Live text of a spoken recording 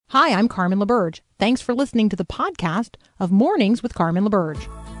Hi, I'm Carmen LaBerge. Thanks for listening to the podcast of Mornings with Carmen LaBerge.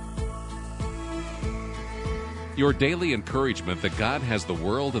 Your daily encouragement that God has the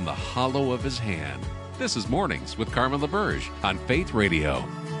world in the hollow of His hand. This is Mornings with Carmen LaBerge on Faith Radio.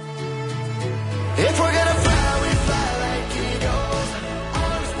 If we're gonna fly, we fly like eagles,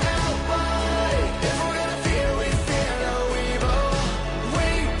 arms held wide. If we're gonna fear, we fear no evil.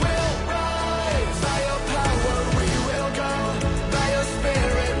 We will rise. By your power, we will go. By your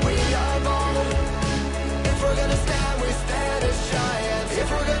spirit, we are bold. If we're gonna stand, we stand as giants.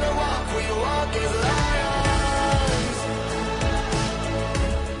 If we're gonna walk, we walk as lions.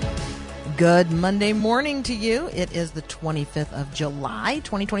 Good Monday morning to you. It is the 25th of July,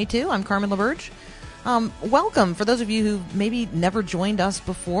 2022. I'm Carmen LaBerge. Welcome. For those of you who maybe never joined us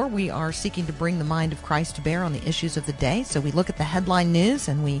before, we are seeking to bring the mind of Christ to bear on the issues of the day. So we look at the headline news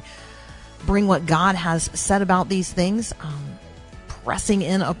and we bring what God has said about these things, pressing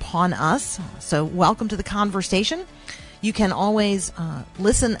in upon us. So welcome to the conversation. You can always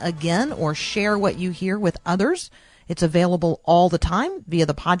listen again or share what you hear with others. It's available all the time via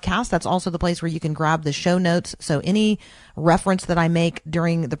the podcast. That's also the place where you can grab the show notes. So any reference that I make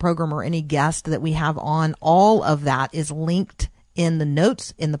during the program or any guest that we have on, all of that is linked in the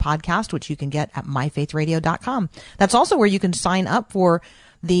notes in the podcast, which you can get at myfaithradio.com. That's also where you can sign up for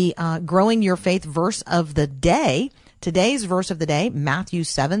the Growing Your Faith verse of the day. Today's verse of the day, Matthew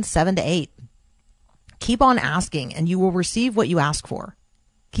 7:7-8. Keep on asking and you will receive what you ask for.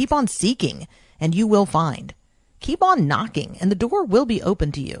 Keep on seeking and you will find. Keep on knocking, and the door will be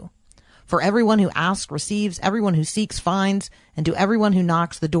open to you. For everyone who asks receives, everyone who seeks finds, and to everyone who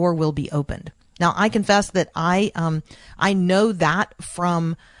knocks, the door will be opened. Now, I confess that I know that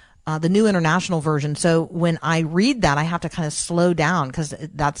from the New International Version. So when I read that, I have to kind of slow down because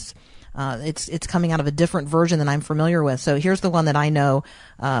that's it's coming out of a different version than I'm familiar with. So here's the one that I know.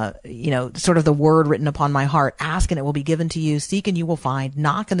 Sort of the word written upon my heart: ask and it will be given to you; seek and you will find;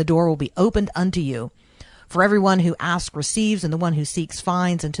 knock and the door will be opened unto you. For everyone who asks receives, and the one who seeks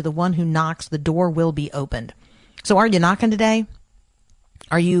finds, and to the one who knocks, the door will be opened. So are you knocking today?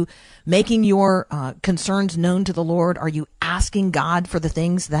 Are you making your concerns known to the Lord? Are you asking God for the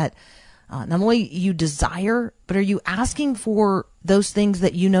things that not only you desire, but are you asking for those things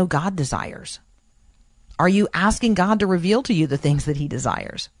that you know God desires? Are you asking God to reveal to you the things that He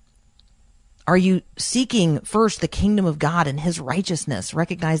desires? Are you seeking first the kingdom of God and His righteousness,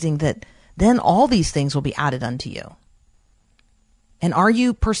 recognizing that then all these things will be added unto you? And are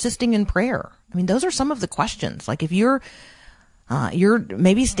you persisting in prayer? I mean, those are some of the questions. Like if you're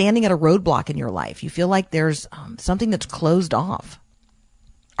maybe standing at a roadblock in your life, you feel like there's something that's closed off.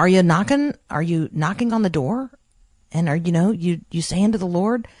 Are you knocking? Are you knocking on the door? And are you saying to the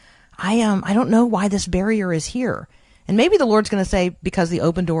Lord, I don't know why this barrier is here. And maybe the Lord's going to say, because the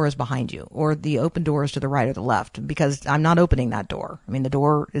open door is behind you, or the open door is to the right or the left, because I'm not opening that door. I mean, the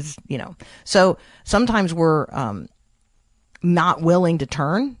door is, So sometimes we're not willing to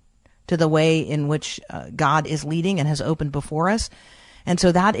turn to the way in which God is leading and has opened before us. And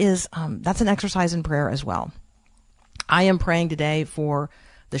so that is, that's an exercise in prayer as well. I am praying today for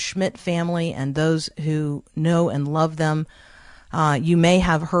the Schmidt family and those who know and love them. You may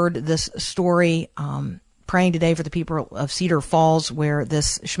have heard this story, praying today for the people of Cedar Falls, where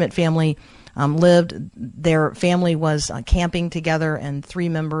this Schmidt family lived. Their family was camping together, and 3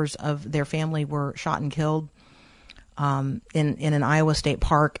 members of their family were shot and killed in an Iowa State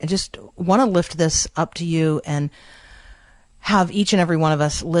park. I just want to lift this up to you and have each and every one of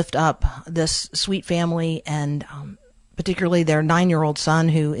us lift up this sweet family, and particularly their 9-year-old son,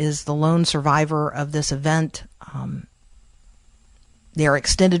 who is the lone survivor of this event. Their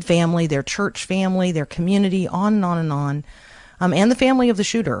extended family, their church family, their community, on and on and on, and the family of the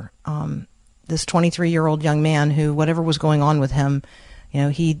shooter, this 23-year-old young man who, whatever was going on with him,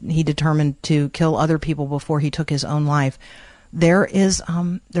 he determined to kill other people before he took his own life. There's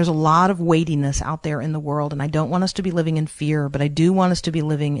a lot of weightiness out there in the world, and I don't want us to be living in fear, but I do want us to be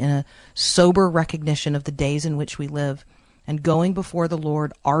living in a sober recognition of the days in which we live, and going before the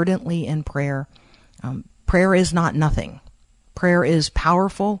Lord ardently in prayer. Prayer is not nothing. Prayer is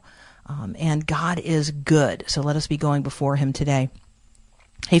powerful, and God is good. So let us be going before Him today.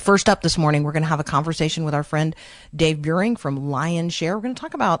 Hey, first up this morning, we're going to have a conversation with our friend Dave Buehring from Lion's Share. We're going to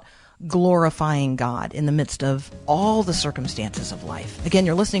talk about glorifying God in the midst of all the circumstances of life. Again,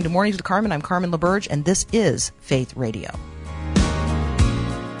 you're listening to Mornings with Carmen. I'm Carmen LaBerge, and this is Faith Radio.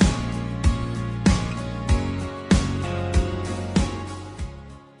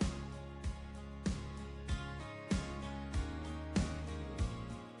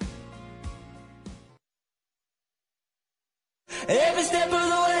 Every step of the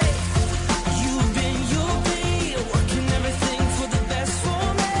way.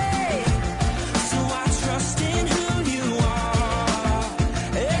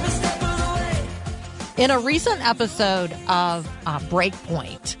 In a recent episode of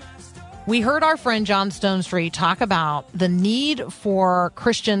Breakpoint, we heard our friend John Stonestreet talk about the need for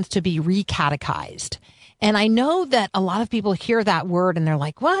Christians to be recatechized. And I know that a lot of people hear that word and they're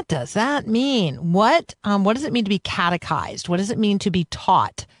like, what does that mean? What does it mean to be catechized? What does it mean to be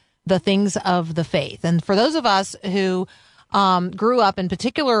taught the things of the faith? And for those of us who grew up in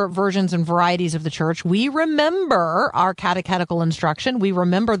particular versions and varieties of the church, we remember our catechetical instruction. We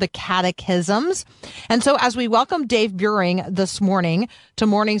remember the catechisms. And so as we welcome Dave Buehring this morning to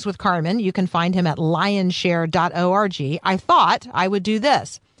Mornings with Carmen, you can find him at lionshare.org. I thought I would do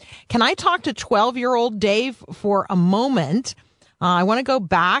this. Can I talk to 12-year-old Dave for a moment? I want to go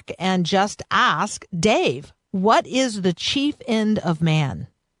back and just ask Dave, what is the chief end of man?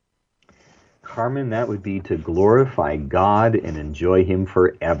 Carmen, that would be to glorify God and enjoy Him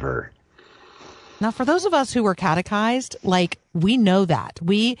forever. Now, for those of us who were catechized, we know that.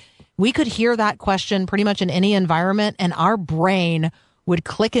 We could hear that question pretty much in any environment, and our brain would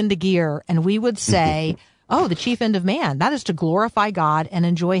click into gear, and we would say, oh, the chief end of man, that is to glorify God and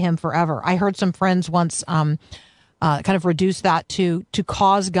enjoy Him forever. I heard some friends once kind of reduce that to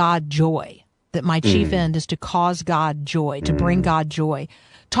cause God joy, that my chief end is to cause God joy, to bring God joy.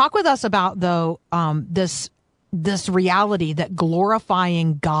 Talk with us about, though, this reality that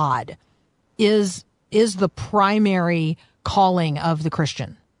glorifying God is the primary calling of the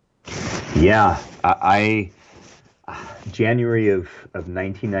Christian. Yeah, January of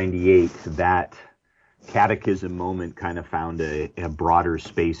 1998, that catechism moment kind of found a broader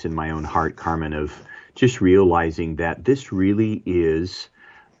space in my own heart, Carmen, of just realizing that this really is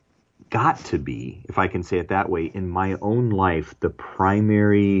got to be, if I can say it that way, in my own life, the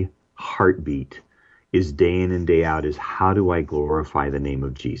primary heartbeat is day in and day out is how do I glorify the name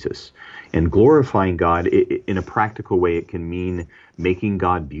of Jesus? And glorifying God, in a practical way, it can mean making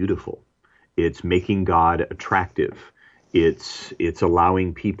God beautiful. It's making God attractive. It's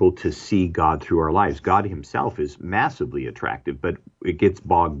allowing people to see God through our lives. God Himself is massively attractive, but it gets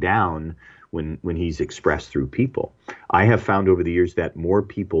bogged down when He's expressed through people. I have found over the years that more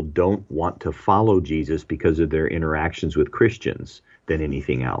people don't want to follow Jesus because of their interactions with Christians than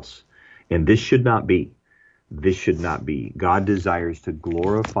anything else. And this should not be. This should not be. God desires to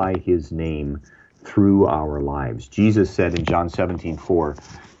glorify His name through our lives. Jesus said in John 17:4,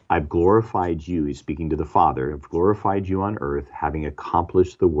 I've glorified you, He's speaking to the Father, I've glorified you on earth, having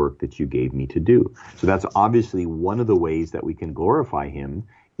accomplished the work that you gave me to do. So that's obviously one of the ways that we can glorify Him,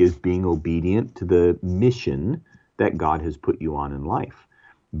 is being obedient to the mission that God has put you on in life.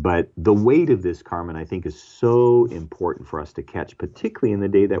 But the weight of this, Carmen, I think is so important for us to catch, particularly in the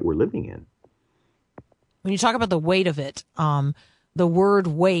day that we're living in. When you talk about the weight of it, the word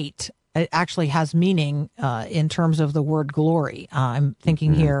weight, it actually has meaning in terms of the word glory. I'm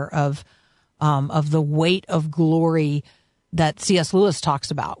thinking here of the weight of glory that C.S. Lewis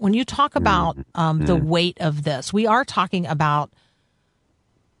talks about. When you talk about the weight of this, we are talking about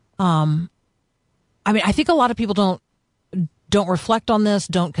I think a lot of people don't reflect on this,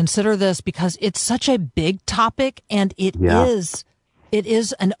 don't consider this because it's such a big topic, and it is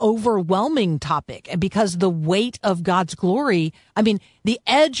an overwhelming topic, because the weight of God's glory, the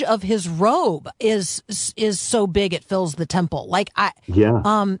edge of His robe is so big it fills the temple.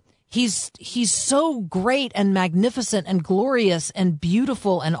 He's so great and magnificent and glorious and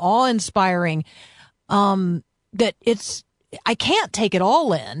beautiful and awe-inspiring that I can't take it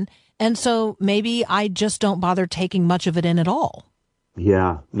all in. And so maybe I just don't bother taking much of it in at all.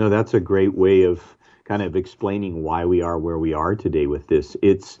 Yeah, no, that's a great way of kind of explaining why we are where we are today with this.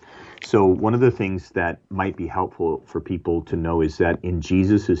 So one of the things that might be helpful for people to know is that in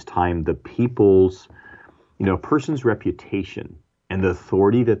Jesus's time, the people's, a person's reputation and the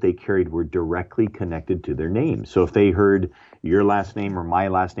authority that they carried were directly connected to their name. So if they heard your last name or my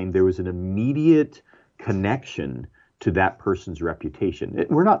last name, there was an immediate connection to that person's reputation.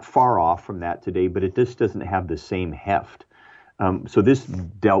 We're not far off from that today, but it just doesn't have the same heft. So this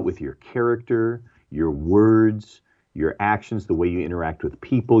dealt with your character, your words, your actions, the way you interact with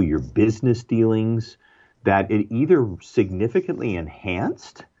people, your business dealings, that it either significantly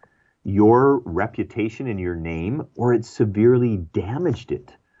enhanced your reputation and your name, or it severely damaged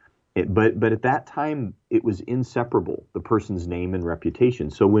it. But at that time, it was inseparable, the person's name and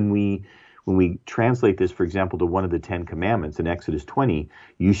reputation. So when we translate this, for example, to one of the 10 commandments in Exodus 20,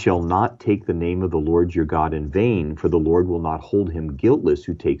 you shall not take the name of the Lord your God in vain, for the Lord will not hold him guiltless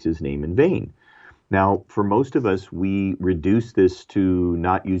who takes his name in vain. Now, for most of us, we reduce this to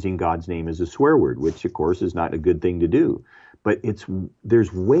not using God's name as a swear word, which, of course, is not a good thing to do. But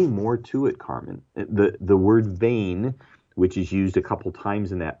there's way more to it, Carmen. The word vain, which is used a couple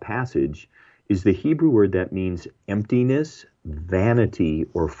times in that passage, is the Hebrew word that means emptiness, vanity,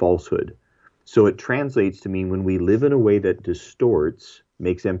 or falsehood. So it translates to mean when we live in a way that distorts,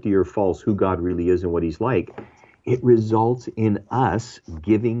 makes empty or false who God really is and what he's like, it results in us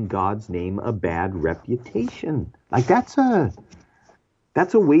giving God's name a bad reputation. Like that's a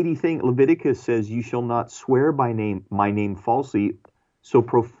weighty thing. Leviticus says, you shall not swear by my name falsely, so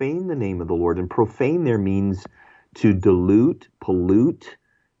profane the name of the Lord. And profane there means to dilute, pollute,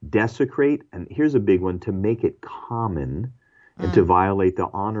 desecrate, and here's a big one, to make it common and to violate the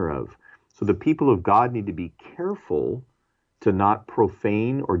honor of. So the people of God need to be careful to not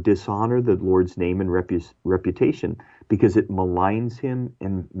profane or dishonor the Lord's name and reputation, because it maligns him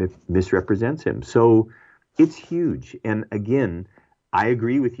and misrepresents him. So it's huge. And again, I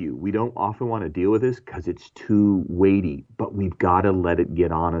agree with you. We don't often want to deal with this because it's too weighty, but we've got to let it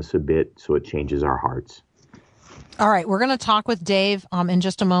get on us a bit so it changes our hearts. All right, we're going to talk with Dave in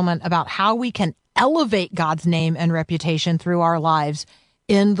just a moment about how we can elevate God's name and reputation through our lives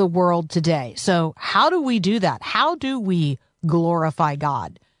in the world today. So how do we do that? How do we glorify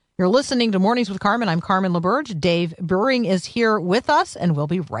God? You're listening to Mornings with Carmen. I'm Carmen LaBerge. Dave Buehring is here with us, and we'll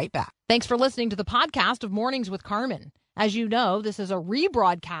be right back. Thanks for listening to the podcast of Mornings with Carmen. As you know, this is a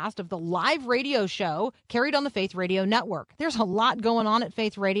rebroadcast of the live radio show carried on the Faith Radio Network. There's a lot going on at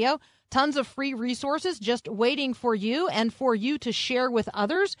Faith Radio. Tons of free resources just waiting for you and for you to share with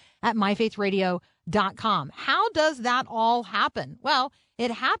others at myfaithradio.com. How does that all happen? Well,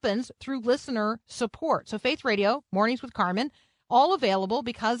 it happens through listener support. So Faith Radio, Mornings with Carmen, all available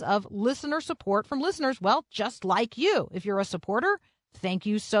because of listener support from listeners, well, just like you. If you're a supporter, thank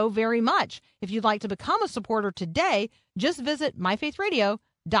you so very much. If you'd like to become a supporter today, just visit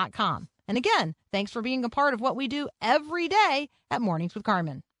myfaithradio.com. And again, thanks for being a part of what we do every day at Mornings with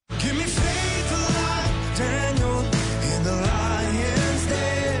Carmen. Give me faith like Daniel in the lion's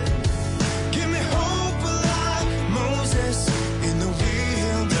den. Give me hope like Moses in the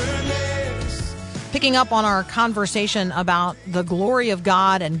wilderness. Picking up on our conversation about the glory of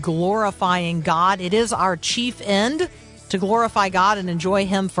God and glorifying God, it is our chief end to glorify God and enjoy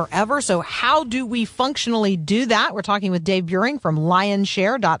him forever. So how do we functionally do that? We're talking with Dave Buehring from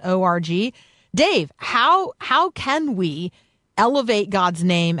lionshare.org. Dave, how can we elevate God's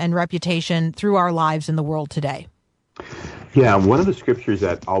name and reputation through our lives in the world today? Yeah, one of the scriptures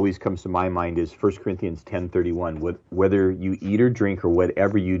that always comes to my mind is 1 Corinthians 10:31. Whether you eat or drink or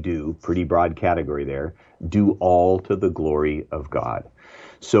whatever you do, pretty broad category there, do all to the glory of God.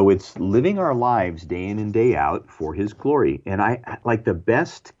 So it's living our lives day in and day out for his glory. And I like the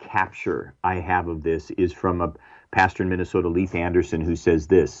best capture I have of this is from a pastor in Minnesota, Leith Anderson, who says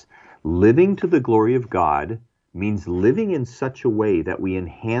this: living to the glory of God means living in such a way that we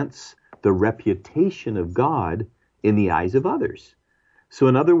enhance the reputation of God in the eyes of others. So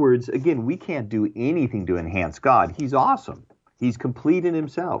in other words, again, we can't do anything to enhance God. He's awesome. He's complete in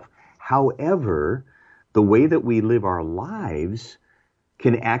himself. However, the way that we live our lives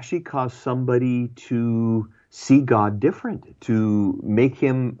can actually cause somebody to see God different, to make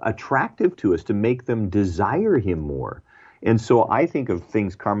him attractive to us, to make them desire him more. And so I think of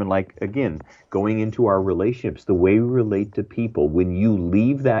things, Carmen, like, again, going into our relationships, the way we relate to people. When you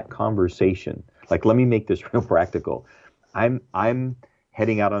leave that conversation, like, let me make this real practical. I'm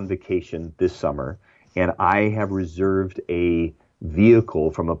heading out on vacation this summer, and I have reserved a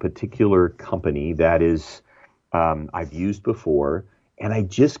vehicle from a particular company that is I've used before, and I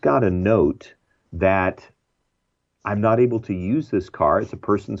just got a note that I'm not able to use this car. It's a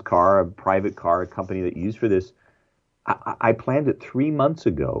person's car, a private car, a company that you use for this. I planned it 3 months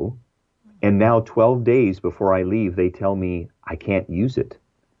ago, and now 12 days before I leave, they tell me I can't use it.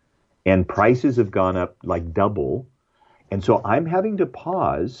 And prices have gone up like double. And so I'm having to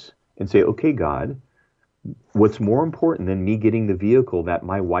pause and say, okay, God, what's more important than me getting the vehicle that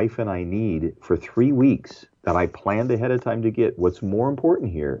my wife and I need for 3 weeks that I planned ahead of time to get? What's more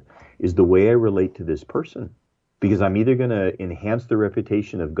important here is the way I relate to this person, because I'm either going to enhance the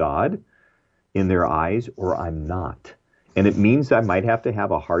reputation of God in their eyes or I'm not. And it means I might have to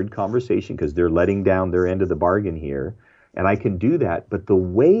have a hard conversation because they're letting down their end of the bargain here. And I can do that. But the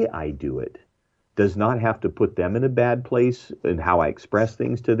way I do it does not have to put them in a bad place in how I express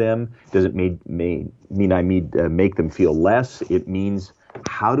things to them. Doesn't mean I make them feel less. It means,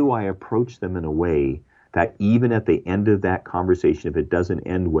 how do I approach them in a way that even at the end of that conversation, if it doesn't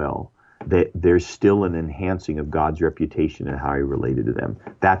end well, that there's still an enhancing of God's reputation and how I related to them.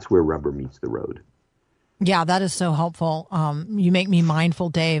 That's where rubber meets the road. Yeah, that is so helpful. You make me mindful,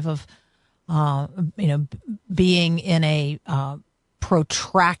 Dave, of being in a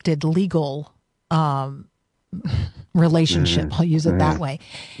protracted legal relationship. I'll use it that way.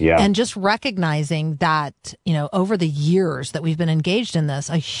 Yeah. And just recognizing that, over the years that we've been engaged in this,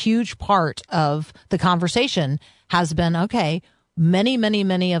 a huge part of the conversation has been, okay, many, many,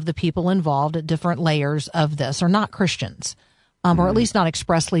 many of the people involved at different layers of this are not Christians, or at least not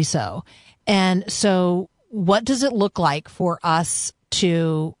expressly so. And so what does it look like for us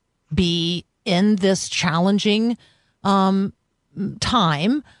to be in this challenging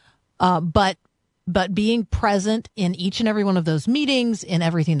time, but being present in each and every one of those meetings, in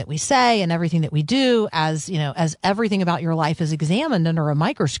everything that we say and everything that we do, as everything about your life is examined under a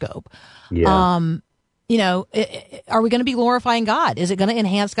microscope. Yeah. Are we going to be glorifying God? Is it going to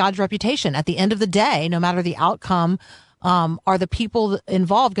enhance God's reputation? At the end of the day, no matter the outcome, are the people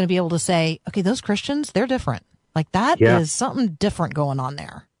involved going to be able to say, okay, those Christians, they're different. Like that is something different going on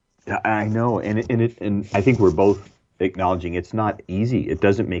there. I know. And I think we're both acknowledging it's not easy. It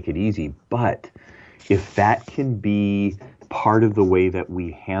doesn't make it easy. But if that can be part of the way that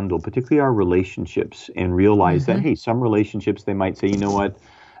we handle, particularly our relationships, and realize that, hey, some relationships, they might say, you know what,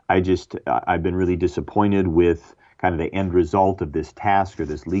 I've been really disappointed with kind of the end result of this task or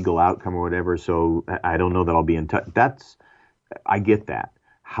this legal outcome or whatever, so I don't know that I'll be in touch. I get that.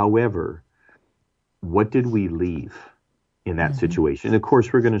 However, what did we leave in that situation? And of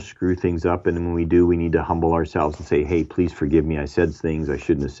course, we're going to screw things up, and when we do, we need to humble ourselves and say, hey, please forgive me, I said things I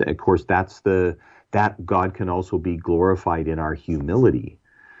shouldn't have said. Of course, that God can also be glorified in our humility.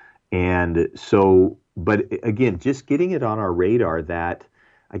 And so, but again, just getting it on our radar that,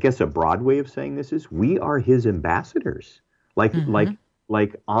 I guess a broad way of saying this is we are his ambassadors. Like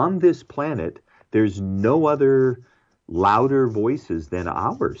on this planet, there's no other louder voices than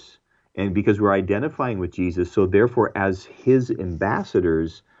ours. And because we're identifying with Jesus, so therefore as his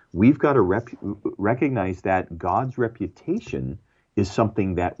ambassadors, we've got to recognize that God's reputation is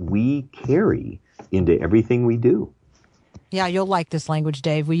something that we carry into everything we do. Yeah, you'll like this language,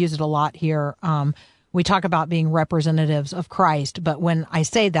 Dave. We use it a lot here. We talk about being representatives of Christ, but when I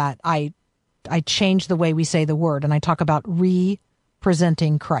say that, I change the way we say the word, and I talk about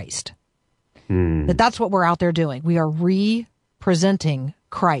representing Christ. That's what we're out there doing. We are representing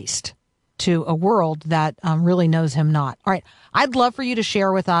Christ to a world that really knows him not. All right, I'd love for you to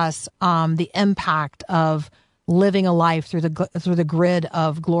share with us the impact of living a life through the grid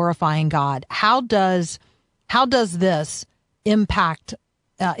of glorifying God. How does this impact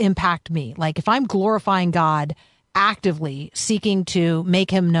me? Like if I'm glorifying God, actively seeking to make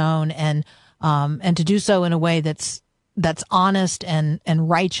him known and to do so in a way that's honest and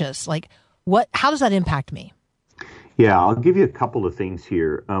righteous, like how does that impact me? Yeah, I'll give you a couple of things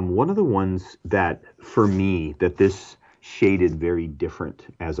here. One of the ones that for me that this shaded very different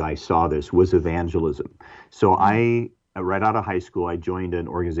as I saw this was evangelism. So right out of high school, I joined an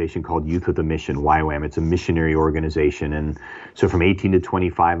organization called Youth with a Mission, YWAM. It's a missionary organization. And so from 18 to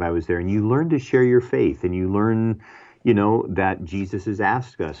 25, I was there. And you learn to share your faith. And you learn, that Jesus has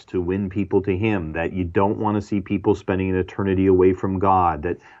asked us to win people to him, that you don't want to see people spending an eternity away from God.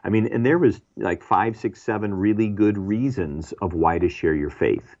 And there was like 5, 6, 7 really good reasons of why to share your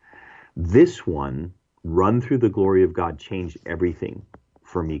faith. This one, run through the glory of God, changed everything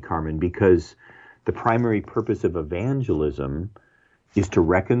for me, Carmen, because the primary purpose of evangelism is to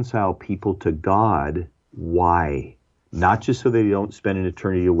reconcile people to God. Why? Not just so they don't spend an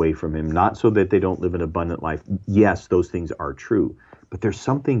eternity away from him, not so that they don't live an abundant life. Yes, those things are true, but there's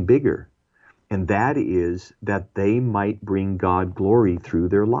something bigger, and that is that they might bring God glory through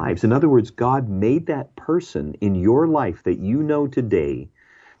their lives. In other words, God made that person in your life that you know today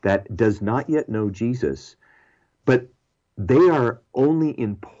that does not yet know Jesus, but they are only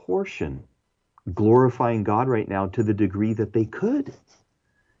in portion glorifying God right now to the degree that they could.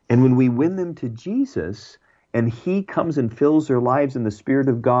 And when we win them to Jesus and he comes and fills their lives and the Spirit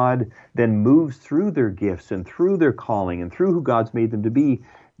of God then moves through their gifts and through their calling and through who God's made them to be,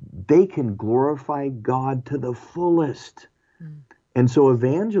 they can glorify God to the fullest. And so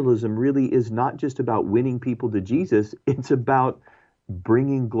evangelism really is not just about winning people to Jesus, it's about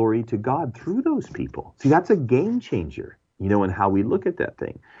bringing glory to God through those people. See, that's a game changer, in how we look at that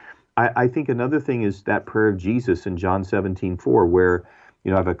thing. I think another thing is that prayer of Jesus in John 17:4, where,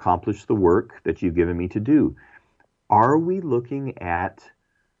 I've accomplished the work that you've given me to do. Are we looking at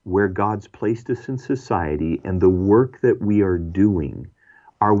where God's placed us in society and the work that we are doing?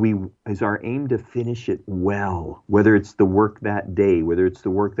 Is our aim to finish it well, whether it's the work that day, whether it's the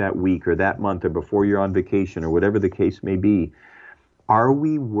work that week or that month or before you're on vacation or whatever the case may be? Are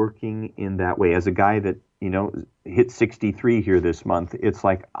we working in that way? As a guy that, hit 63 here this month, it's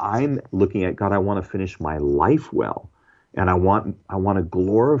like I'm looking at God, I want to finish my life well. And I want to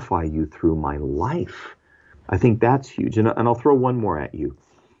glorify you through my life. I think that's huge. And I'll throw one more at you.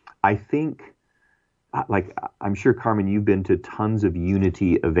 I think, like, I'm sure, Carmen, you've been to tons of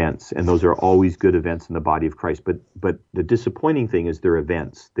unity events, and those are always good events in the body of Christ. But the disappointing thing is they're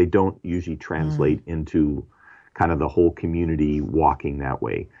events. They don't usually translate into kind of the whole community walking that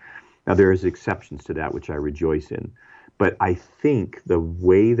way. Now, there is exceptions to that, which I rejoice in. But I think the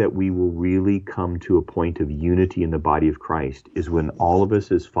way that we will really come to a point of unity in the body of Christ is when all of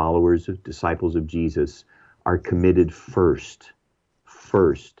us as followers of disciples of Jesus are committed first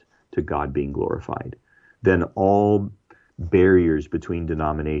to God being glorified. Then all barriers between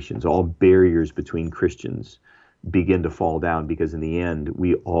denominations, all barriers between Christians begin to fall down, because in the end,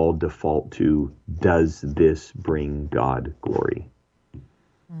 we all default to, does this bring God glory?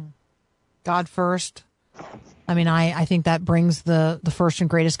 God first. I mean, I think that brings the first and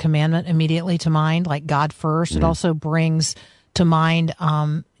greatest commandment immediately to mind, like God first. It also brings to mind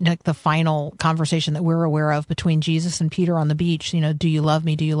like the final conversation that we're aware of between Jesus and Peter on the beach. You know, do you love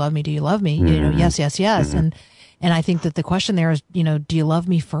me? Do you love me? Do you love me? You know, yes, yes, yes. And I think that the question there is, you know, do you love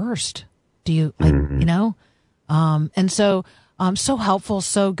me first? Do you, like, you know? And so so helpful,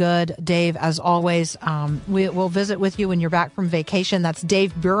 so good, Dave, as always. We'll visit with you when you're back from vacation. That's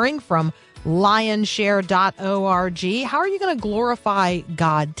Dave Buehring from lionshare.org. How are you going to glorify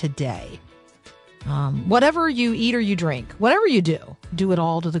God today? Whatever you eat or you drink, whatever you do it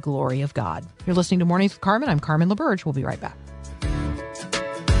all to the glory of God. You're listening to Mornings with Carmen. I'm Carmen LaBerge. We'll be right back.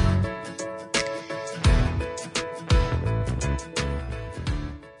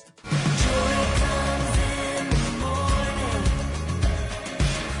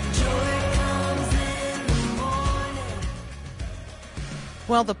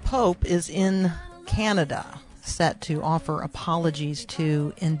 Well, the Pope is in Canada, set to offer apologies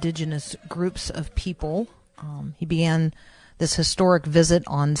to Indigenous groups of people. He began this historic visit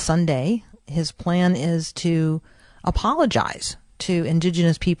on Sunday. His plan is to apologize to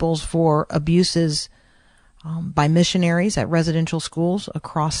Indigenous peoples for abuses by missionaries at residential schools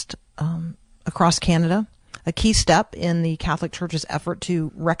across Canada, a key step in the Catholic Church's effort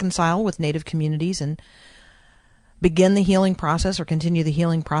to reconcile with Native communities and begin the healing process, or continue the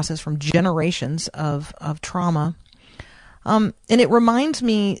healing process from generations of trauma. And it reminds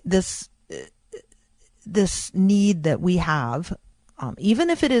me this need that we have,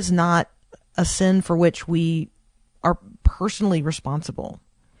 even if it is not a sin for which we are personally responsible,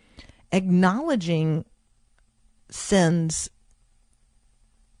 acknowledging sins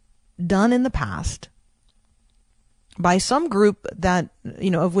done in the past by some group that, you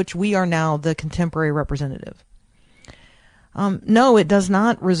know, of which we are now the contemporary representative. No, it does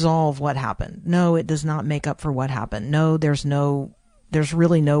not resolve what happened. No, it does not make up for what happened. No, there's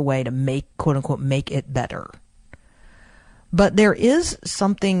really no way to make, quote unquote, make it better. But there is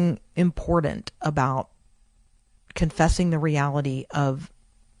something important about confessing the reality of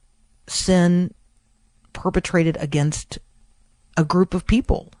sin perpetrated against a group of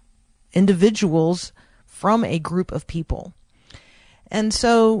people, individuals from a group of people. And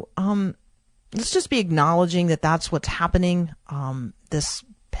so, let's just be acknowledging that that's what's happening. This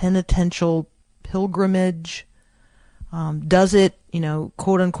penitential pilgrimage, does it, you know,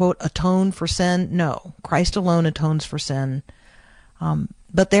 quote unquote, atone for sin? No, Christ alone atones for sin.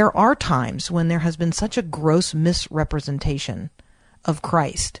 But there are times when there has been such a gross misrepresentation of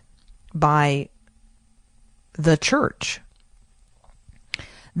Christ by the church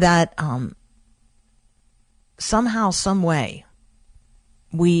that somehow, some way,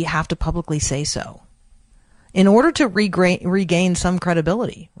 we have to publicly say so in order to regain some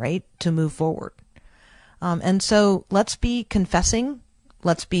credibility, right, to move forward. And so let's be confessing,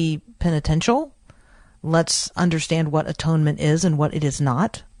 let's be penitential, let's understand what atonement is and what it is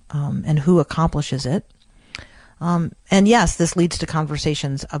not, and who accomplishes it. And yes, this leads to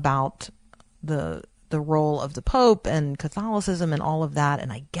conversations about the role of the Pope and Catholicism and all of that,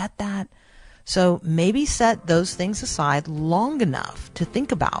 and I get that. So maybe set those things aside long enough to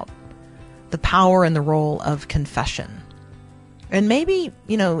think about the power and the role of confession. And maybe,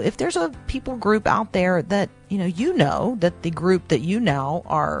 you know, if there's a people group out there that, you know, that the group that you now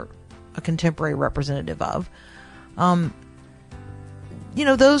are a contemporary representative of, you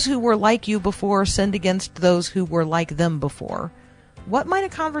know, those who were like you before sinned against those who were like them before. What might a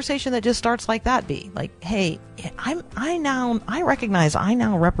conversation that just starts like that be? Like, hey, I recognize I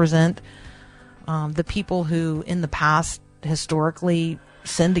now represent the people who in the past historically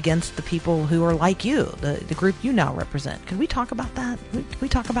sinned against the people who are like you, the group you now represent. Could we talk about that? Could we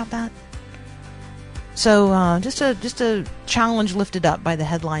talk about that? So just a challenge lifted up by the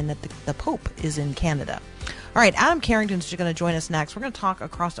headline that the Pope is in Canada. All right, Adam Carrington's going to join us next. We're going to talk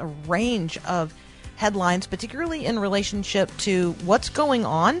across a range of headlines, particularly in relationship to what's going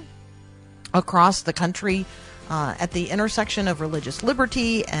on across the country at the intersection of religious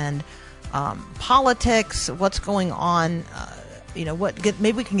liberty and politics. What's going on?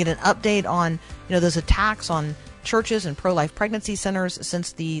 Maybe we can get an update on those attacks on churches and pro-life pregnancy centers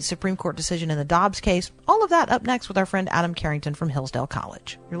since the Supreme Court decision in the Dobbs case. All of that up next with our friend Adam Carrington from Hillsdale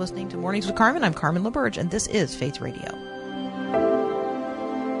College. You're listening to Mornings with Carmen. I'm Carmen LaBerge, and this is Faith Radio.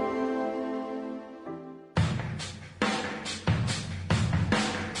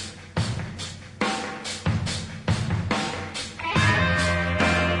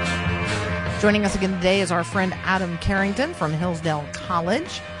 Joining us again today is our friend Adam Carrington from Hillsdale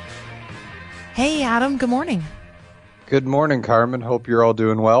College. Hey, Adam. Good morning. Good morning, Carmen. Hope you're all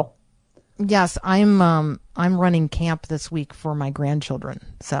doing well. Yes, I'm running camp this week for my grandchildren.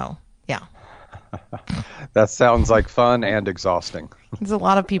 So, yeah. That sounds like fun and exhausting. There's a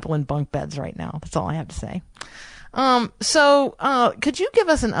lot of people in bunk beds right now. That's all I have to say. So, could you give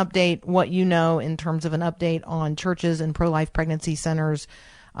us an update, what you know in terms of an update on churches and pro-life pregnancy centers?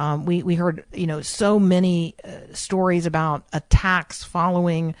 We heard, so many stories about attacks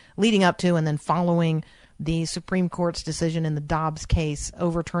leading up to and then following the Supreme Court's decision in the Dobbs case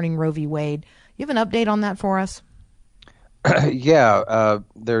overturning Roe v. Wade. You have an update on that for us? Yeah,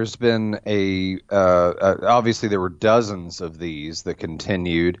 there's been obviously there were dozens of these that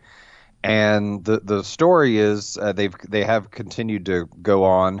continued, and the story is they have continued to go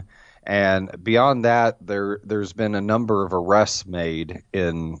on. And beyond that, there's been a number of arrests made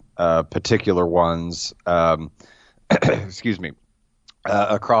in particular ones, excuse me,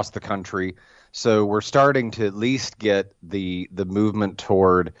 across the country. So we're starting to at least get the movement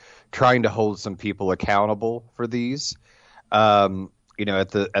toward trying to hold some people accountable for these. At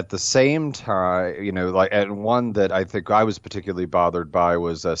the same time, and one that I think I was particularly bothered by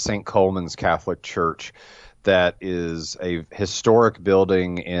was St. Coleman's Catholic Church. That is a historic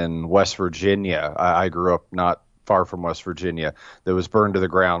building in West Virginia. I grew up not far from West Virginia. That was burned to the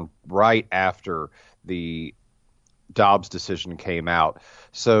ground right after the Dobbs decision came out.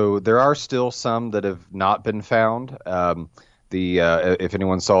 So there are still some that have not been found. If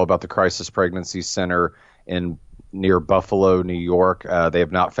anyone saw about the Crisis Pregnancy Center near Buffalo, New York, they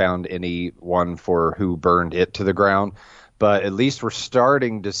have not found anyone for who burned it to the ground. But at least we're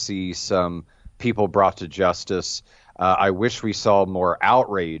starting to see some people brought to justice. I wish we saw more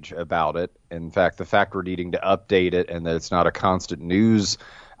outrage about it. In fact, the fact we're needing to update it and that it's not a constant news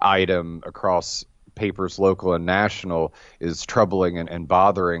item across papers, local and national, is troubling and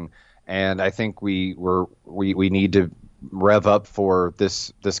bothering. And I think we need to rev up for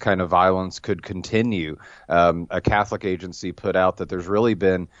this kind of violence could continue. A Catholic agency put out that there's really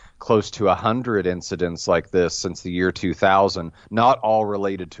been close to 100 incidents like this since the year 2000, not all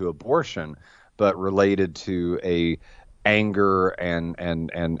related to abortion, but related to a anger and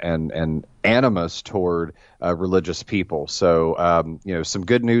animus toward religious people. So, some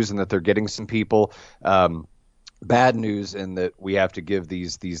good news in that they're getting some people. Bad news in that we have to give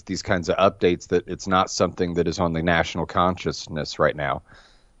these kinds of updates that it's not something that is on the national consciousness right now.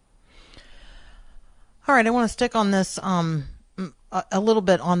 All right, I want to stick on this a little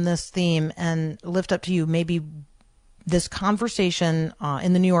bit on this theme and lift up to you maybe this conversation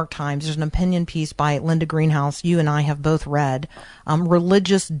in the New York Times. There's an opinion piece by Linda Greenhouse you and I have both read.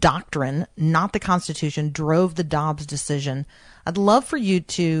 Religious doctrine, not the Constitution, drove the Dobbs decision. I'd love for you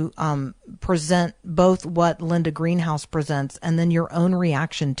to present both what Linda Greenhouse presents and then your own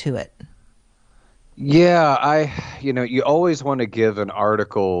reaction to it. Yeah, you always want to give an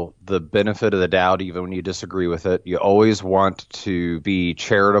article the benefit of the doubt, even when you disagree with it. You always want to be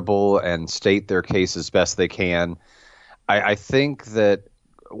charitable and state their case as best they can. I think that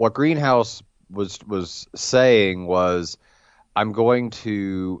what Greenhouse was saying was, I'm going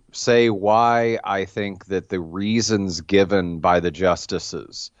to say why I think that the reasons given by the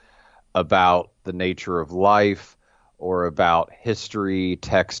justices about the nature of life or about history,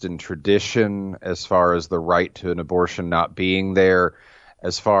 text, and tradition, as far as the right to an abortion not being there,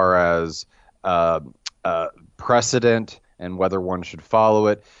 as far as precedent and whether one should follow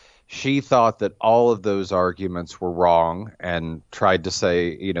it, she thought that all of those arguments were wrong and tried to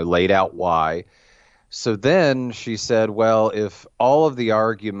say, laid out why. So then she said, well, if all of the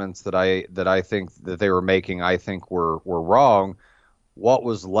arguments that I think that they were making, I think were wrong, what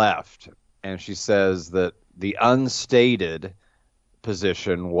was left? And she says that the unstated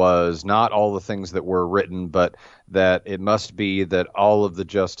position was not all the things that were written, but that it must be that all of the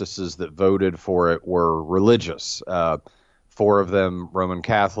justices that voted for it were religious. 4 of them Roman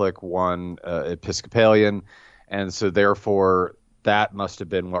Catholic, 1 Episcopalian, and so therefore that must have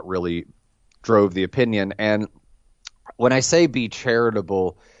been what really drove the opinion. And when I say be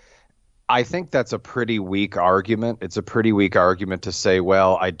charitable, I think that's a pretty weak argument. It's a pretty weak argument to say,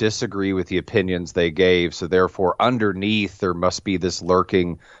 well, I disagree with the opinions they gave, so therefore underneath there must be this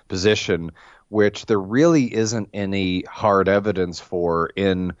lurking position, which there really isn't any hard evidence for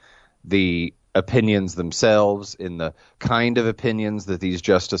in the opinions themselves, in the kind of opinions that these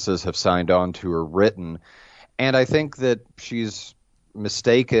justices have signed on to or written. And I think that she's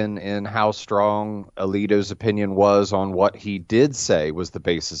mistaken in how strong Alito's opinion was on what he did say was the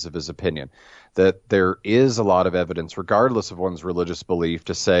basis of his opinion. That there is a lot of evidence, regardless of one's religious belief,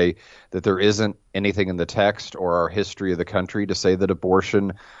 to say that there isn't anything in the text or our history of the country to say that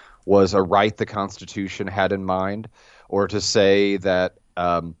abortion was a right the Constitution had in mind, or to say that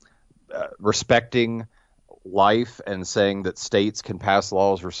respecting life and saying that states can pass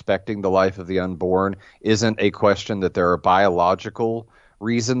laws respecting the life of the unborn isn't a question that there are biological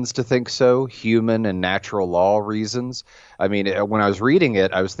reasons to think so, human and natural law reasons. I mean, when I was reading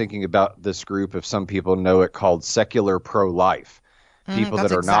it, I was thinking about this group, if some people know it, called secular pro-life. People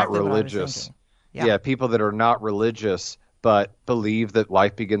that are exactly not religious. Yeah, people that are not religious but believe that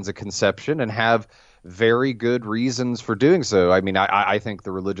life begins at conception and have very good reasons for doing so. I mean, I think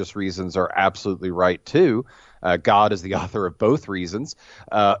the religious reasons are absolutely right, too. God is the author of both reasons.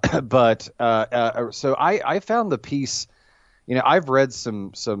 So I found the piece, I've read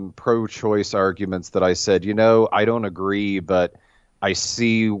some pro-choice arguments that I said, I don't agree, but I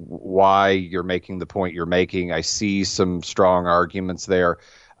see why you're making the point you're making. I see some strong arguments there.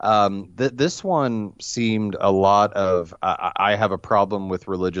 This one seemed a lot of, I have a problem with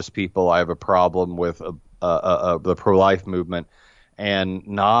religious people. I have a problem with the pro-life movement, and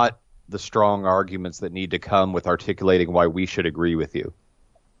not the strong arguments that need to come with articulating why we should agree with you.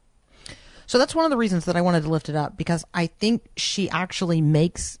 So that's one of the reasons that I wanted to lift it up, because I think she actually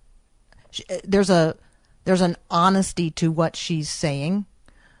there's an honesty to what she's saying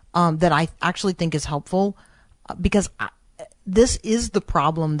that I actually think is helpful, because this is the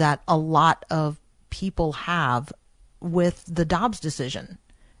problem that a lot of people have with the Dobbs decision.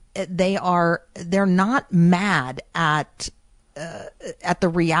 They're not mad at the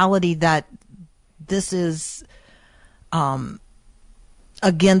reality that this is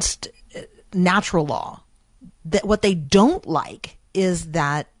against natural law. That what they don't like is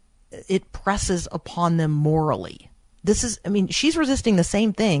that it presses upon them morally. She's resisting the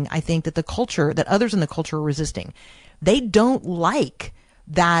same thing, I think, that others in the culture are resisting. They don't like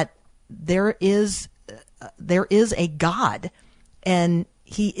that there is a God, and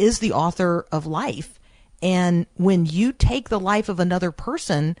he is the author of life. And when you take the life of another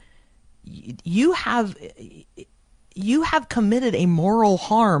person, you have committed a moral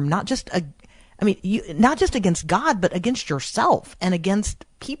harm, not just against God, but against yourself and against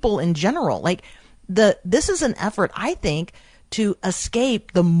people in general. This is an effort, I think, to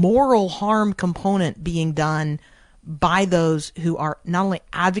escape the moral harm component being done by those who are not only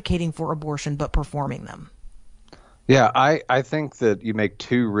advocating for abortion, but performing them. Yeah, I think that you make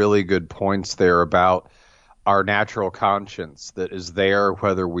two really good points there about our natural conscience that is there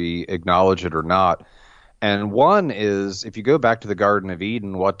whether we acknowledge it or not. And one is, if you go back to the Garden of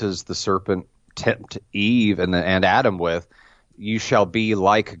Eden, what does the serpent tempt Eve and Adam with? You shall be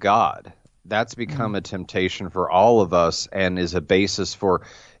like God. That's become a temptation for all of us, and is a basis for,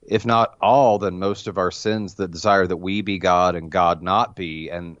 if not all, then most of our sins, the desire that we be God and God not be,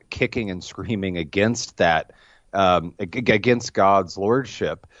 and kicking and screaming against that, against God's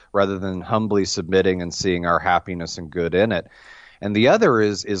lordship, rather than humbly submitting and seeing our happiness and good in it. And the other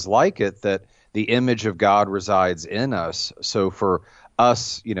is like it, that the image of God resides in us. So for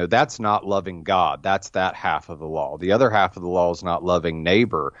us, that's not loving God. That's that half of the law. The other half of the law is not loving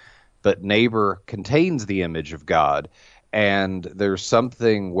neighbor, but neighbor contains the image of God. And there's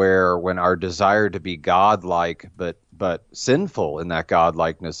something where, when our desire to be godlike but sinful in that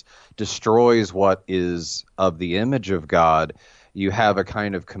godlikeness destroys what is of the image of God, you have a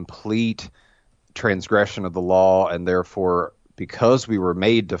kind of complete transgression of the law, and therefore, because we were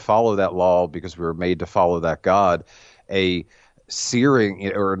made to follow that law, because we were made to follow that God, a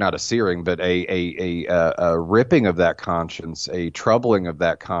searing, or not a searing, but a ripping of that conscience, a troubling of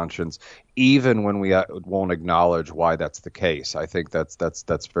that conscience, even when we won't acknowledge why that's the case. I think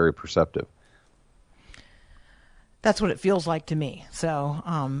that's very perceptive. That's what it feels like to me. So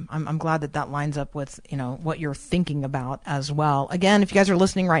I'm glad that lines up with what you're thinking about as well. Again, if you guys are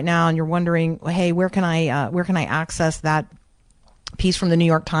listening right now and you're wondering, hey, where can I access that piece from the New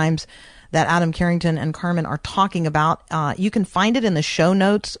York Times that Adam Carrington and Carmen are talking about. You can find it in the show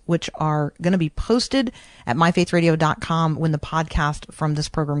notes, which are going to be posted at myfaithradio.com when the podcast from this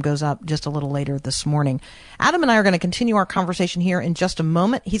program goes up just a little later this morning. Adam and I are going to continue our conversation here in just a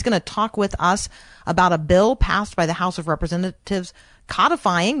moment. He's going to talk with us about a bill passed by the House of Representatives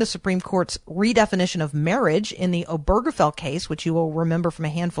codifying the Supreme Court's redefinition of marriage in the Obergefell case, which you will remember from a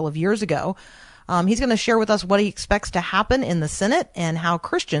handful of years ago. He's going to share with us what he expects to happen in the Senate and how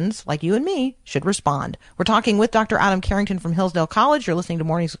Christians like you and me should respond. We're talking with Dr. Adam Carrington from Hillsdale College. You're listening to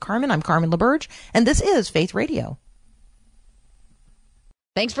Mornings with Carmen. I'm Carmen LaBerge, and this is Faith Radio.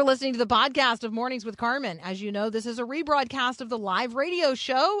 Thanks for listening to the podcast of Mornings with Carmen. As you know, this is a rebroadcast of the live radio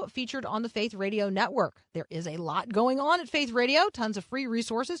show featured on the Faith Radio Network. There is a lot going on at Faith Radio, tons of free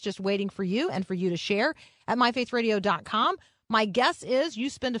resources just waiting for you and for you to share at myfaithradio.com. My guess is you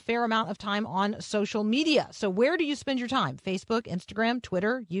spend a fair amount of time on social media. So where do you spend your time? Facebook, Instagram,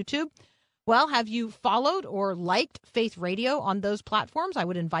 Twitter, YouTube? Well, have you followed or liked Faith Radio on those platforms? I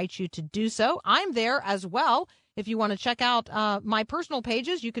would invite you to do so. I'm there as well. If you want to check out my personal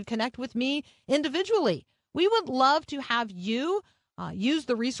pages, you could connect with me individually. We would love to have you use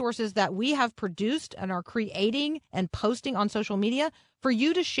the resources that we have produced and are creating and posting on social media for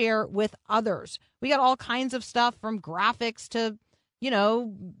you to share with others. We got all kinds of stuff from graphics to,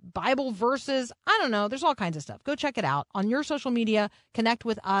 Bible verses. I don't know. There's all kinds of stuff. Go check it out on your social media. Connect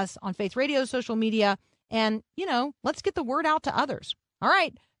with us on Faith Radio's social media. And, let's get the word out to others. All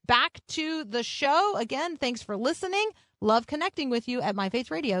right. Back to the show. Again, thanks for listening. Love connecting with you at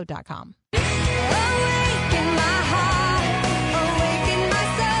myfaithradio.com. Awaken my heart, awaken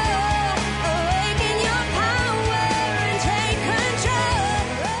my soul, awaken your power and take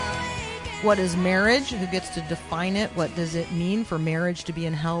control. What is marriage? Who gets to define it? What does it mean for marriage to be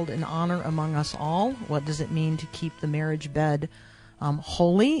held in honor among us all? What does it mean to keep the marriage bed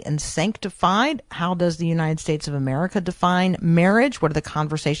holy and sanctified? How does the United States of America define marriage? What are the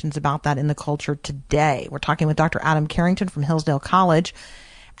conversations about that in the culture today? We're talking with Dr. Adam Carrington from Hillsdale College.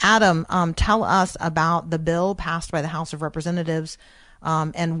 Adam, tell us about the bill passed by the House of Representatives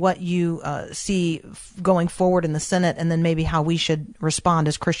and what you see going forward in the Senate, and then maybe how we should respond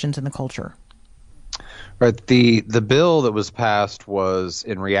as Christians in the culture. Right. The bill that was passed was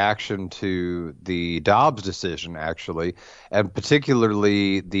in reaction to the Dobbs decision, actually, and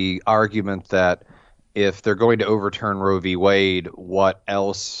particularly the argument that if they're going to overturn Roe v. Wade, what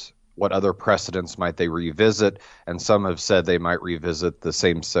other precedents might they revisit? And some have said they might revisit the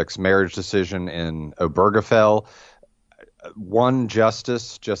same-sex marriage decision in Obergefell. One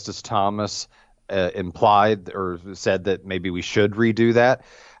Justice Thomas, implied or said that maybe we should redo that.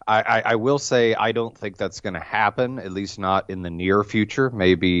 I will say I don't think that's going to happen, at least not in the near future,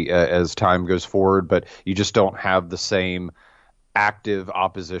 maybe as time goes forward, but you just don't have the same active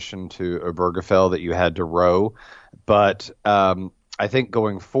opposition to Obergefell that you had to Roe. But I think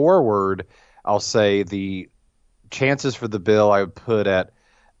going forward, I'll say the chances for the bill I would put at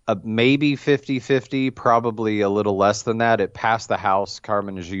maybe 50-50, probably a little less than that. It passed the House,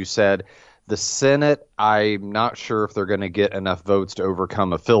 Carmen, as you said. The Senate, I'm not sure if they're going to get enough votes to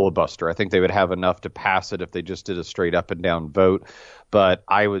overcome a filibuster. I think they would have enough to pass it if they just did a straight up and down vote. But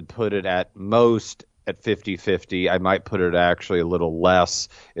I would put it at most at 50-50. I might put it actually a little less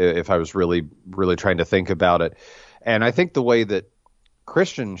if I was really, really trying to think about it. And I think the way that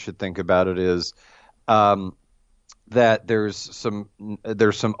Christians should think about it is that there's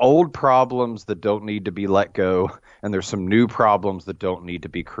some old problems that don't need to be let go, and there's some new problems that don't need to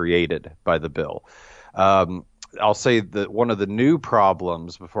be created by the bill. I'll say that one of the new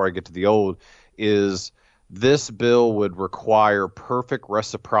problems, before I get to the old, is this bill would require perfect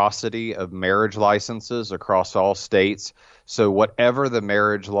reciprocity of marriage licenses across all states. So whatever the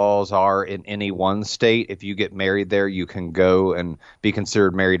marriage laws are in any one state, if you get married there, you can go and be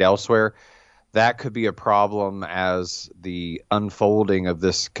considered married elsewhere. That could be a problem as the unfolding of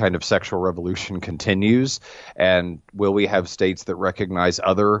this kind of sexual revolution continues. And will we have states that recognize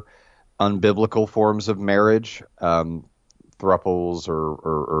other unbiblical forms of marriage, thruples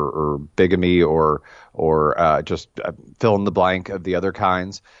or bigamy or just fill in the blank of the other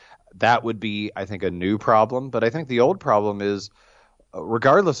kinds? That would be, I think, a new problem. But I think the old problem is,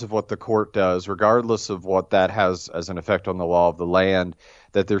 regardless of what the court does, regardless of what that has as an effect on the law of the land,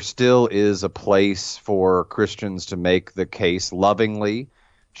 that there still is a place for Christians to make the case lovingly,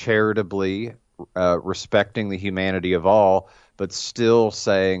 charitably, respecting the humanity of all, but still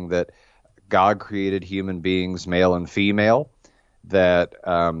saying that God created human beings, male and female, that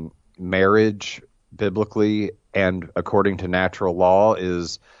marriage biblically and according to natural law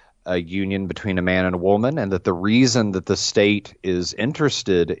is a union between a man and a woman, and that the reason that the state is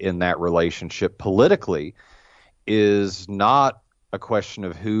interested in that relationship politically is not a question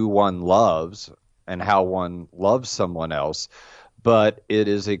of who one loves and how one loves someone else, but it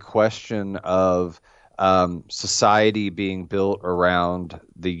is a question of society being built around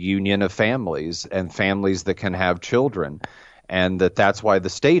the union of families and families that can have children, and that's why the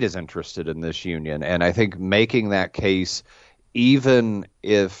state is interested in this union. And I think making that case, even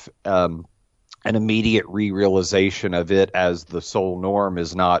if an immediate re-realization of it as the sole norm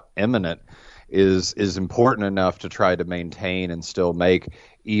is not imminent, is important enough to try to maintain and still make,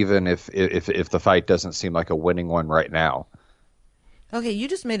 even if the fight doesn't seem like a winning one right now. Okay, you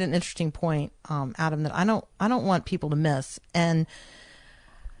just made an interesting point, Adam, that I don't want people to miss, and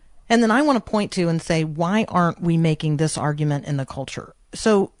then I want to point to and say, why aren't we making this argument in the culture?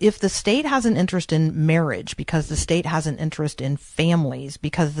 So if the state has an interest in marriage, because the state has an interest in families,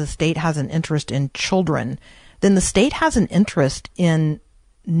 because the state has an interest in children, then the state has an interest in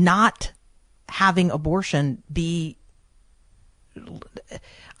not having abortion be,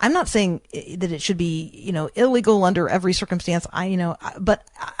 I'm not saying that it should be, illegal under every circumstance.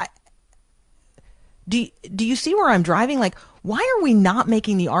 Do you see where I'm driving? Like, why are we not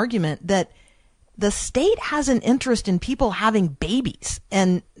making the argument that the state has an interest in people having babies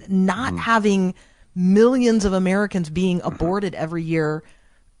and not having millions of Americans being aborted every year?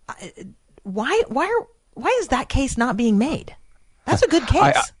 Why is that case not being made? That's a good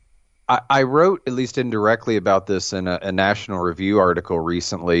case. I wrote, at least indirectly, about this in a National Review article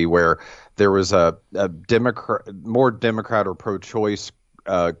recently, where there was a more Democrat or pro-choice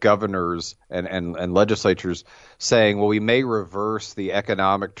governors and legislatures saying, well, we may reverse the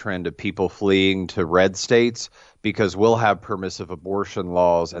economic trend of people fleeing to red states because we'll have permissive abortion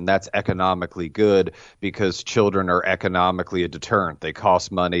laws, and that's economically good because children are economically a deterrent. They cost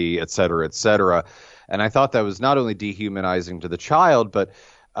money, et cetera, et cetera. And I thought that was not only dehumanizing to the child, but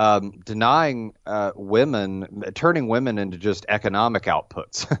denying women, turning women into just economic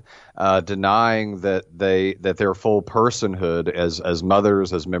outputs, denying that their full personhood as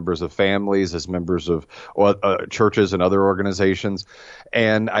mothers, as members of families, as members of churches and other organizations.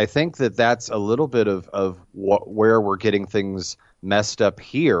 And I think that that's a little bit of where we're getting things messed up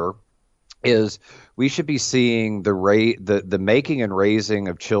here. Is we should be seeing the making and raising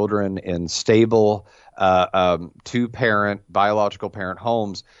of children in stable two-parent, biological parent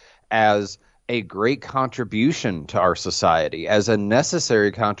homes as a great contribution to our society, as a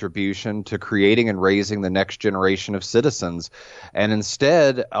necessary contribution to creating and raising the next generation of citizens. And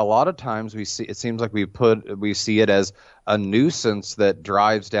instead, a lot of times it seems like we see it as a nuisance that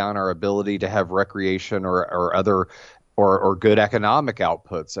drives down our ability to have recreation or other or good economic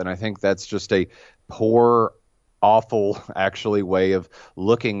outputs. And I think that's just a poor, awful, actually, way of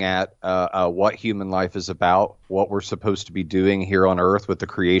looking at what human life is about, what we're supposed to be doing here on Earth with the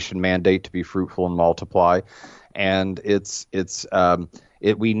creation mandate to be fruitful and multiply. And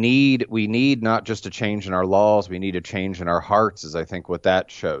we need not just a change in our laws, we need a change in our hearts, is I think what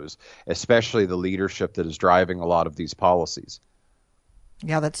that shows, especially the leadership that is driving a lot of these policies.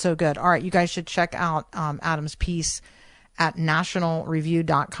 Yeah, that's so good. All right, you guys should check out Adam's piece at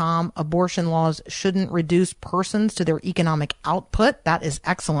nationalreview.com. Abortion laws shouldn't reduce persons to their economic output. That is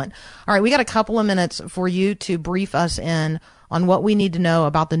excellent. All right, we got a couple of minutes for you to brief us in on what we need to know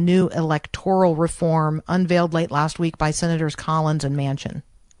about the new electoral reform unveiled late last week by Senators Collins and Manchin.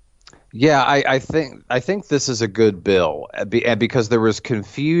 Yeah, I think this is a good bill, because there was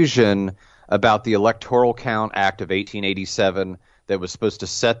confusion about the Electoral Count Act of 1887 that was supposed to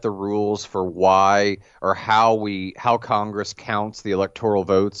set the rules for why or how Congress counts the electoral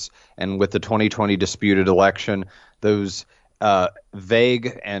votes. And with the 2020 disputed election, those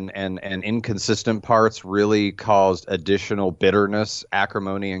vague and inconsistent parts really caused additional bitterness,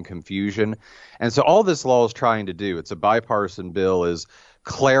 acrimony, and confusion. And so all this law is trying to do, it's a bipartisan bill, is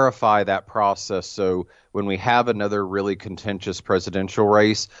clarify that process so when we have another really contentious presidential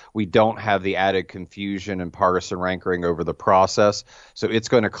race, we don't have the added confusion and partisan rancor over the process. So it's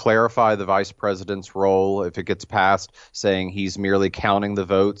going to clarify the vice president's role if it gets passed, saying he's merely counting the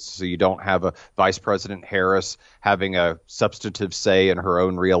votes, so you don't have a Vice President Harris having a substantive say in her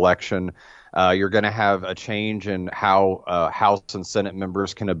own reelection. You're going to have a change in how House and Senate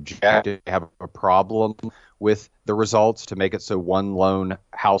members can object if they have a problem with the results, to make it so one lone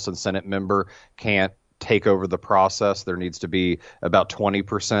House and Senate member can't take over the process. There needs to be about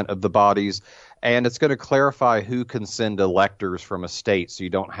 20% of the bodies. And it's going to clarify who can send electors from a state, so you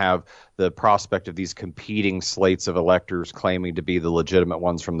don't have the prospect of these competing slates of electors claiming to be the legitimate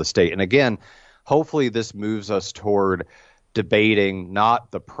ones from the state. And again, hopefully this moves us toward debating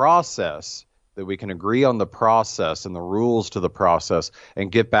not the process, that we can agree on the process and the rules to the process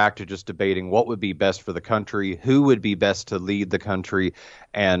and get back to just debating what would be best for the country, who would be best to lead the country,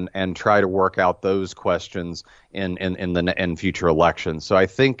 and try to work out those questions in future elections. So I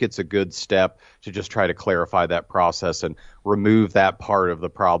think it's a good step to just try to clarify that process and remove that part of the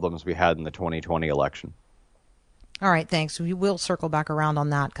problems we had in the 2020 election. All right, thanks. We will circle back around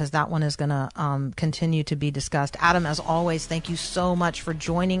on that because that one is going to continue to be discussed. Adam, as always, thank you so much for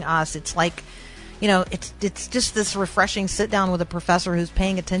joining us. It's like, it's just this refreshing sit down with a professor who's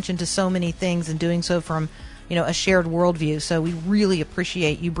paying attention to so many things and doing so from, a shared worldview. So we really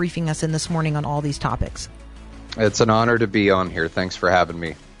appreciate you briefing us in this morning on all these topics. It's an honor to be on here. Thanks for having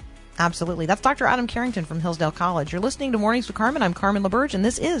me. Absolutely. That's Dr. Adam Carrington from Hillsdale College. You're listening to Mornings with Carmen. I'm Carmen LaBerge, and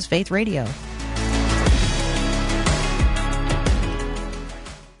this is Faith Radio.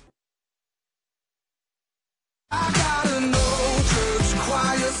 I got an old church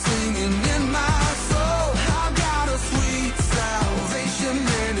choir singing in my soul. I've got a sweet salvation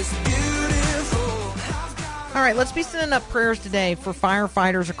and it's beautiful. All right, let's be sending up prayers today for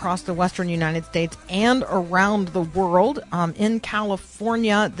firefighters across the western United States and around the world. In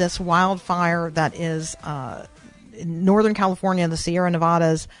California, this wildfire that is in Northern California, the Sierra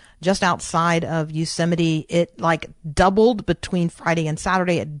Nevadas, just outside of Yosemite, it doubled between Friday and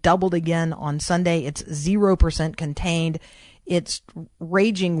Saturday. It doubled again on Sunday. It's 0% contained. It's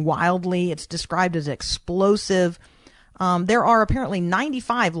raging wildly. It's described as explosive. There are apparently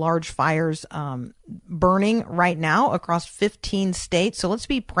 95 large fires burning right now across 15 states. So let's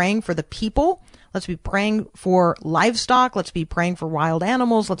be praying for the people. Let's be praying for livestock. Let's be praying for wild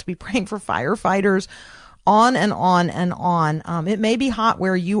animals. Let's be praying for firefighters. On and on and on. It may be hot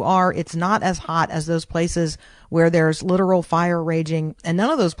where you are. It's not as hot as those places where there's literal fire raging. And none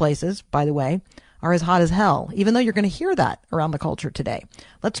of those places, by the way, are as hot as hell, even though you're going to hear that around the culture today.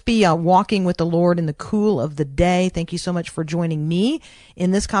 Let's be walking with the Lord in the cool of the day. Thank you so much for joining me in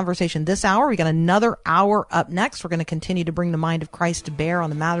this conversation this hour. We got another hour up next. We're going to continue to bring the mind of Christ to bear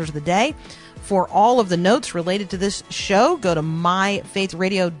on the matters of the day. For all of the notes related to this show, go to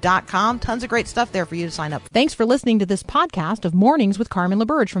myfaithradio.com. Tons of great stuff there for you to sign up. Thanks for listening to this podcast of Mornings with Carmen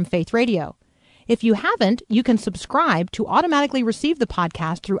LaBerge from Faith Radio. If you haven't, you can subscribe to automatically receive the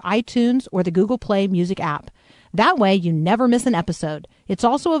podcast through iTunes or the Google Play Music app. That way, you never miss an episode. It's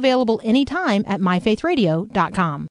also available anytime at myfaithradio.com.